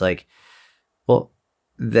too. It's like, well,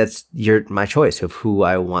 that's my choice of who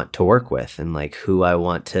I want to work with and like who I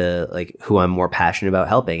want to who I'm more passionate about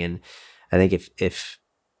helping. And I think if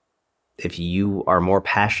you are more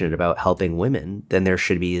passionate about helping women, then there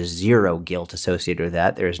should be zero guilt associated with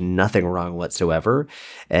that. There's nothing wrong whatsoever.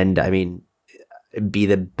 And I mean, be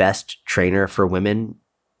the best trainer for women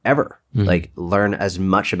ever. Mm-hmm. Like learn as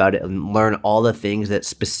much about it and learn all the things that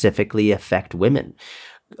specifically affect women.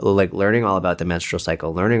 Like learning all about the menstrual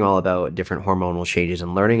cycle, learning all about different hormonal changes,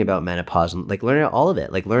 and learning about menopause, and like learning all of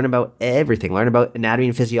it. Like learn about everything. Learn about anatomy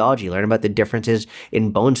and physiology. Learn about the differences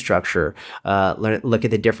in bone structure. Look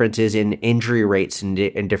at the differences in injury rates in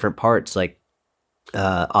different parts. Like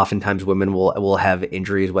oftentimes women will have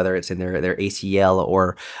injuries, whether it's in their ACL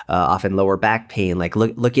or often lower back pain. Like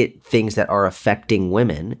look at things that are affecting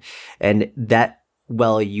women, and that.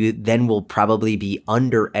 Well, you then will probably be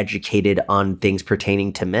undereducated on things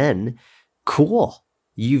pertaining to men. Cool.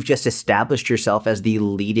 You've just established yourself as the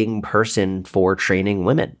leading person for training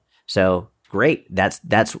women. So great. That's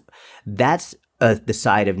the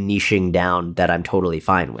side of niching down that I'm totally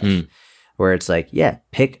fine with. where it's like, yeah,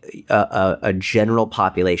 pick a general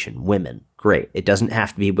population, women. Great. It doesn't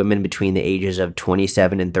have to be women between the ages of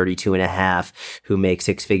 27 and 32 and a half who make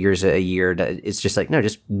six figures a year. It's just like, no,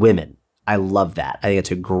 just women. I love that. I think it's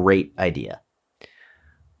a great idea.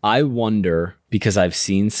 I wonder, because I've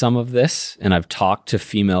seen some of this and I've talked to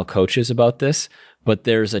female coaches about this, but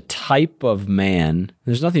there's a type of man.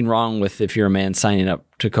 There's nothing wrong with if you're a man signing up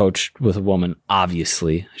to coach with a woman,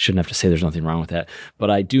 obviously. I shouldn't have to say there's nothing wrong with that. But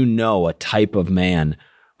I do know a type of man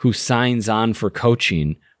who signs on for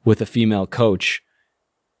coaching with a female coach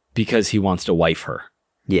because he wants to wife her.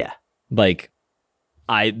 Yeah. Like,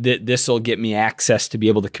 this will get me access to be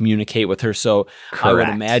able to communicate with her. So Correct. I would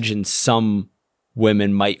imagine some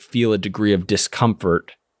women might feel a degree of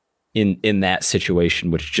discomfort in that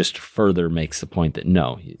situation, which just further makes the point that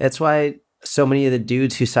no. That's why so many of the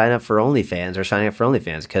dudes who sign up for OnlyFans are signing up for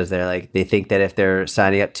OnlyFans, because they're like, they think that if they're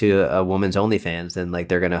signing up to a woman's OnlyFans, then like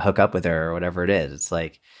they're going to hook up with her or whatever it is. It's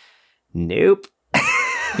like, nope.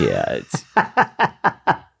 Yeah, it's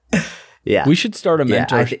yeah. We should start a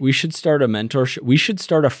mentor. Yeah, we should start a mentorship. We should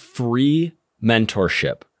start a free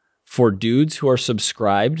mentorship for dudes who are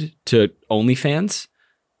subscribed to OnlyFans,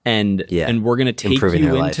 and we're going to take Improving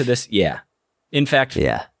you their into life. this. Yeah. In fact,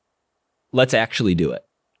 let's actually do it.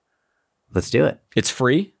 Let's do it. It's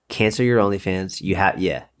free. Cancel your OnlyFans. You got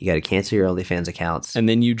to cancel your OnlyFans accounts. And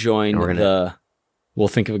then you join we'll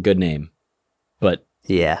think of a good name, but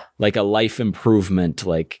like a life improvement,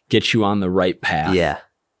 like get you on the right path. Yeah.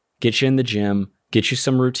 Get you in the gym, get you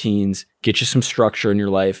some routines, get you some structure in your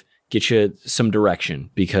life, get you some direction,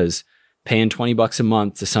 because paying $20 a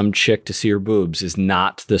month to some chick to see her boobs is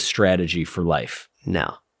not the strategy for life.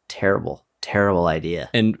 No. Terrible idea.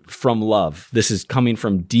 And from love. This is coming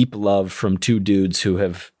from deep love from two dudes who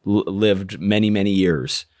have lived many, many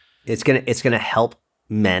years. It's gonna help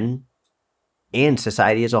men and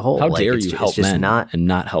society as a whole. How dare you help men and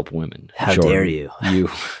not help women? How Jordan, dare you?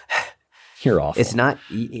 You're awful. It's not.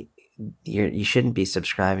 You shouldn't be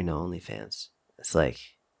subscribing to OnlyFans. It's like,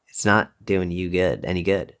 it's not doing you any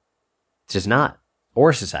good. It's just not,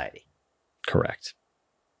 or society. Correct.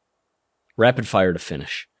 Rapid fire to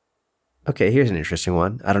finish. Okay, here's an interesting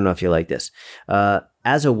one. I don't know if you like this.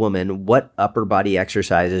 As a woman, what upper body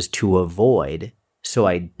exercises to avoid so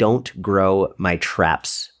I don't grow my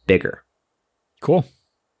traps bigger? Cool.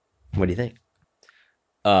 What do you think?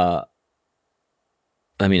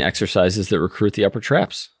 Exercises that recruit the upper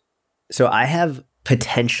traps. So I have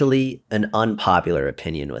potentially an unpopular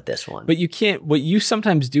opinion with this one. But you can't, what you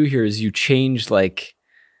sometimes do here is you change like,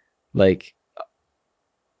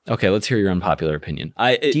 okay, let's hear your unpopular opinion.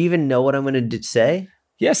 Do you even know what I'm going to say?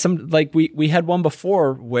 Yeah, we had one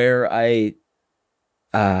before where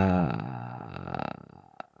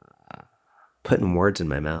putting words in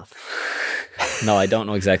my mouth. No, I don't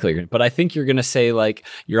know exactly what you're going to, but I think you're going to say like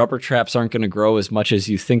your upper traps aren't going to grow as much as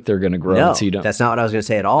you think they're going to grow. No, so you don't. That's not what I was going to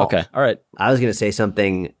say at all. Okay, all right. I was going to say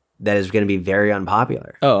something that is going to be very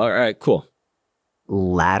unpopular. Oh, all right, cool.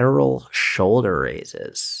 Lateral shoulder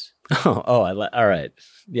raises. All right.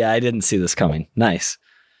 Yeah, I didn't see this coming. Nice.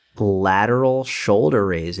 Lateral shoulder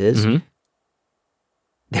raises. Mm-hmm.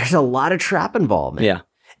 There's a lot of trap involvement. Yeah.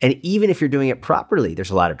 And even if you're doing it properly, there's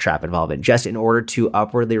a lot of trap involvement. Just in order to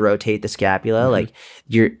upwardly rotate the scapula,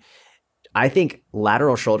 I think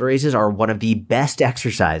lateral shoulder raises are one of the best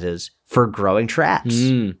exercises for growing traps.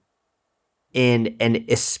 And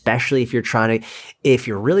especially if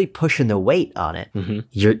you're really pushing the weight on it,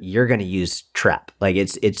 you're going to use trap. Like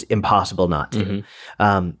it's impossible not to.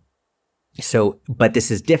 But this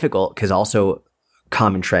is difficult because also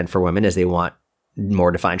common trend for women is they want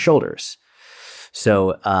more defined shoulders.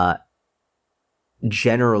 So,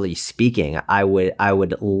 generally speaking, I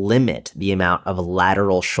would limit the amount of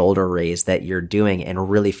lateral shoulder raise that you're doing and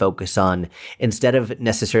really focus on, instead of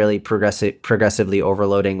necessarily progressively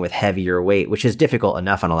overloading with heavier weight, which is difficult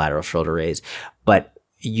enough on a lateral shoulder raise, but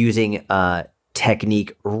using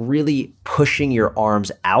technique, really pushing your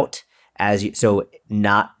arms out so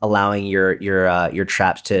not allowing your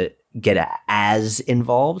traps to get as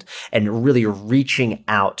involved, and really reaching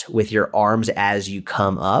out with your arms as you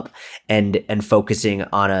come up and focusing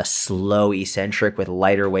on a slow eccentric with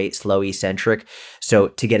lighter weight, slow eccentric. So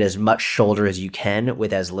to get as much shoulder as you can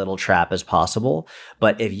with as little trap as possible.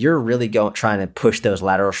 But if you're really trying to push those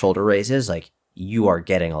lateral shoulder raises, like you are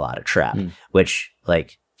getting a lot of trap, which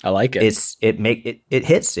like, I like it. It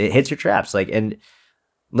hits your traps. Like, and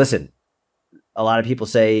listen, a lot of people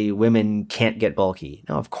say women can't get bulky.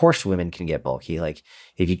 No, of course women can get bulky. Like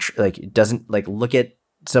if you it doesn't look at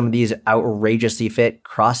some of these outrageously fit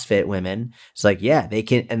CrossFit women. It's like, yeah, they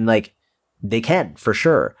can. And like They can, for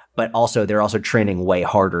sure. But also, they're also training way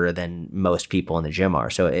harder than most people in the gym are.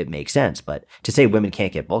 So it makes sense. But to say women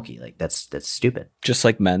can't get bulky, like that's stupid. Just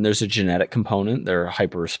like men, there's a genetic component. There are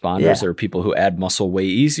hyper responders. Yeah. There are people who add muscle way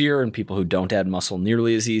easier and people who don't add muscle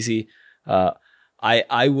nearly as easy.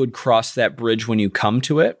 I would cross that bridge when you come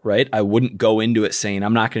to it, right? I wouldn't go into it saying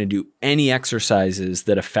I'm not going to do any exercises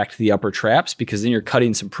that affect the upper traps, because then you're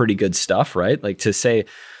cutting some pretty good stuff, right? Like to say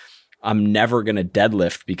I'm never going to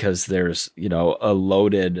deadlift because there's, a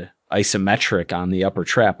loaded isometric on the upper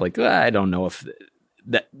trap. Like, I don't know if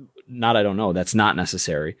that, not, I don't know. That's not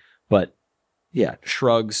necessary. But yeah,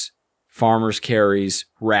 shrugs, farmer's carries,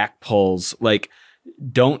 rack pulls, like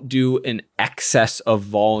don't do an excess of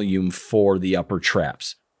volume for the upper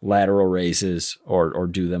traps, lateral raises, or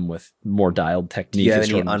do them with more dialed techniques. Do you have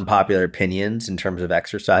any unpopular opinions in terms of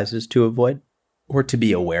exercises to avoid or to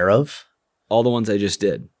be aware of? All the ones I just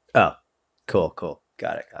did. Oh, cool.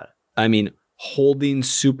 Got it. I mean, holding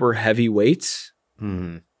super heavy weights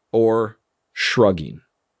or shrugging.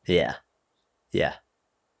 Yeah.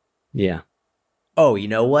 Oh, you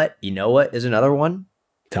know what? You know what is another one?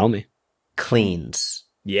 Tell me. Cleans.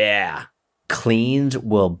 Yeah. Cleans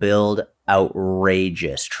will build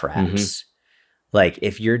outrageous traps. Like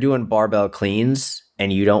if you're doing barbell cleans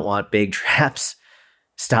and you don't want big traps,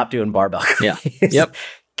 stop doing barbell cleans. Yeah. Yep.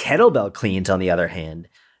 Kettlebell cleans, on the other hand,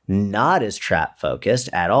 not as trap focused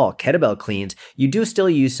at all. Kettlebell cleans, you do still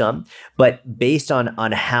use some, but based on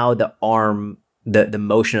how the arm, the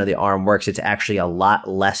motion of the arm works, it's actually a lot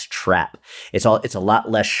less trap. It's a lot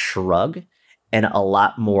less shrug and a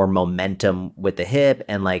lot more momentum with the hip,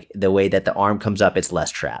 and like the way that the arm comes up, it's less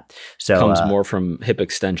trap. So comes more from hip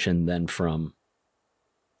extension than from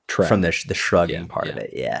trap. From the shrugging part of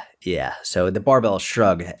it. Yeah. So the barbell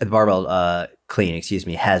clean,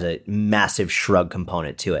 has a massive shrug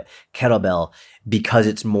component to it. Kettlebell, because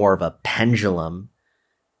it's more of a pendulum,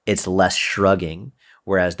 it's less shrugging.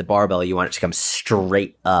 Whereas the barbell, you want it to come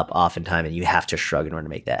straight up oftentimes, and you have to shrug in order to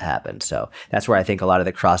make that happen. So that's where I think a lot of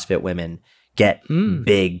the CrossFit women get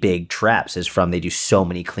big traps, is from they do so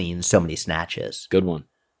many cleans, so many snatches. Good one.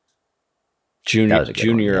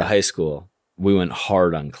 Junior high school, we went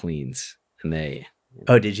hard on cleans, and they.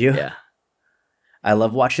 Oh, did you? Yeah. I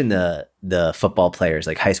love watching the football players,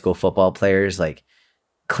 like high school football players, like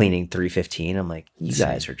cleaning 315. I'm like, you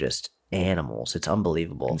guys are just animals. It's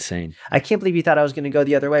unbelievable. Insane. I can't believe you thought I was going to go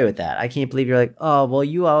the other way with that. I can't believe you're like, oh, well,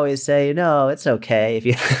 you always say, no, it's okay. If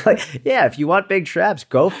you if you want big traps,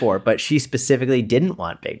 go for it. But she specifically didn't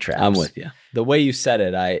want big traps. I'm with you. The way you said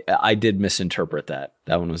it, I did misinterpret that.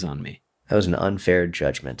 That one was on me. That was an unfair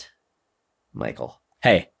judgment, Michael.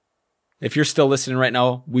 Hey, if you're still listening right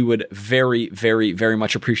now, we would very, very, very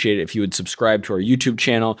much appreciate it if you would subscribe to our YouTube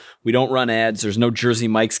channel. We don't run ads. There's no Jersey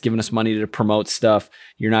Mike's giving us money to promote stuff.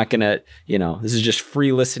 You're not going to, this is just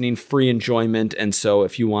free listening, free enjoyment. And so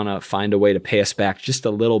if you want to find a way to pay us back just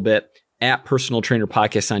a little bit, at Personal Trainer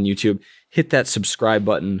Podcast on YouTube, hit that subscribe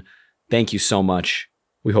button. Thank you so much.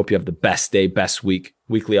 We hope you have the best day, best week,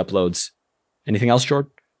 weekly uploads. Anything else,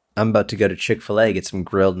 Jordan? I'm about to go to Chick-fil-A, get some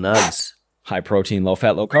grilled nugs. High protein, low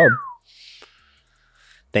fat, low carb.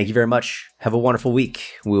 Thank you very much. Have a wonderful week.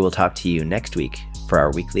 We will talk to you next week for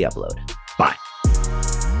our weekly upload.